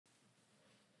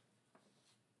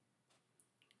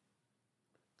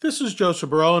This is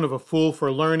Joseph Barone of A Fool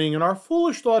for Learning, and our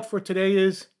foolish thought for today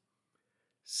is,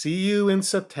 see you in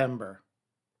September.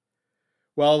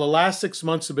 Well, the last 6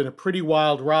 months have been a pretty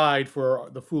wild ride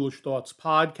for the Foolish Thoughts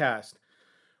podcast.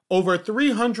 Over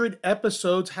 300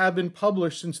 episodes have been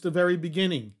published since the very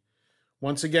beginning.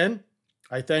 Once again,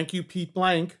 I thank you, Pete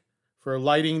Blank, for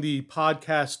lighting the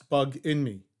podcast bug in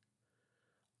me.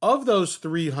 Of those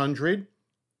 300,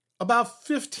 about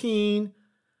 15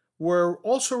 were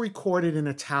also recorded in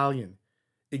Italian.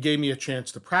 It gave me a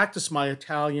chance to practice my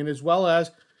Italian as well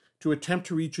as to attempt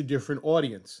to reach a different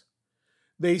audience.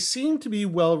 They seem to be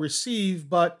well received,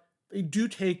 but they do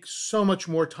take so much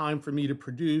more time for me to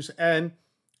produce and,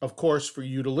 of course, for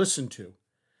you to listen to.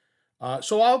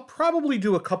 So I'll probably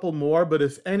do a couple more, but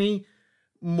if any,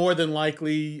 more than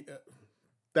likely,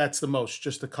 that's the most,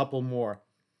 just a couple more.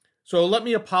 So let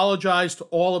me apologize to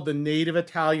all of the native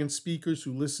Italian speakers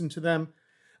who listen to them.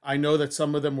 I know that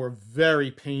some of them were very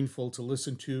painful to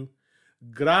listen to.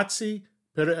 Grazie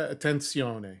per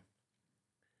attenzione.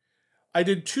 I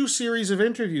did 2 series of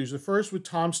interviews, the first with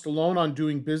Tom Stallone on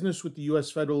doing business with the U.S.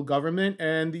 federal government,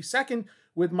 and the second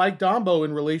with Mike Dombo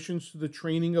in relation to the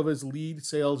training of his lead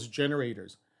sales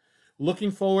generators.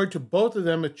 Looking forward to both of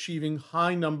them achieving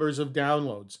high numbers of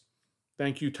downloads.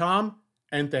 Thank you, Tom,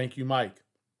 and thank you, Mike.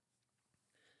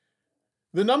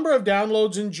 The number of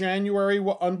downloads in January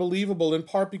were unbelievable, in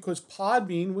part because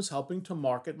Podbean was helping to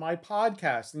market my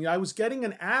podcast. And I was getting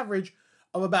an average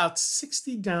of about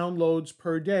 60 downloads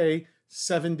per day,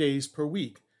 7 days per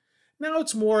week. Now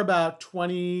it's more about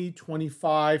 20,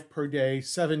 25 per day,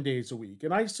 7 days a week.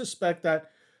 And I suspect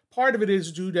that part of it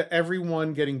is due to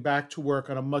everyone getting back to work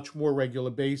on a much more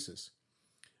regular basis.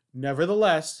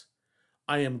 Nevertheless,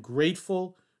 I am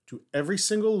grateful to every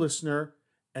single listener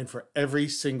and for every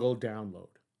single download.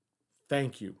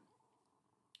 Thank you.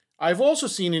 I've also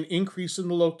seen an increase in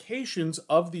the locations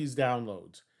of these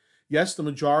downloads. Yes, the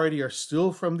majority are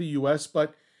still from the US,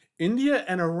 but India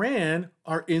and Iran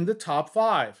are in the top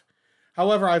 5.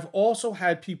 However, I've also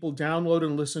had people download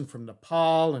and listen from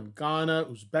Nepal and Ghana,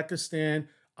 Uzbekistan,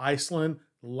 Iceland,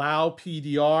 Laos,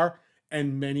 PDR,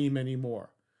 and many, many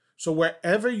more. So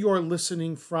wherever you're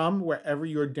listening from, wherever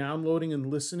you're downloading and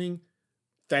listening,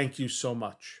 thank you so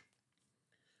much.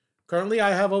 Currently, I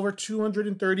have over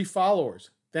 230 followers.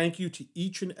 Thank you to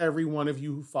each and every one of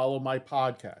you who follow my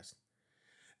podcast.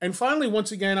 And finally, once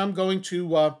again, I'm going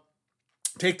to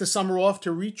take the summer off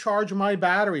to recharge my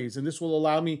batteries. And this will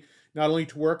allow me not only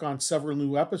to work on several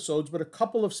new episodes, but a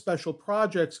couple of special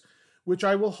projects, which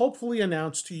I will hopefully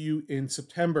announce to you in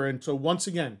September. And so once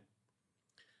again,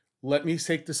 let me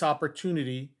take this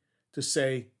opportunity to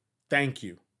say thank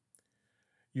you.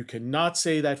 You cannot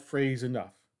say that phrase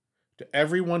enough. To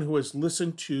everyone who has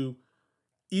listened to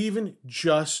even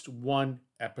just one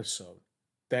episode,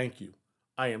 thank you.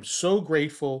 I am so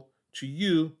grateful to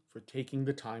you for taking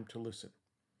the time to listen.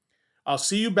 I'll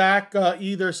see you back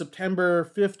either September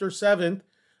 5th or 7th,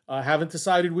 haven't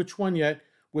decided which one yet,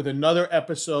 with another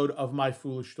episode of My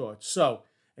Foolish Thoughts. So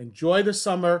enjoy the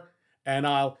summer, and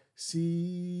I'll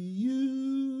see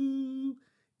you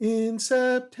in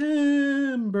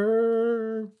September.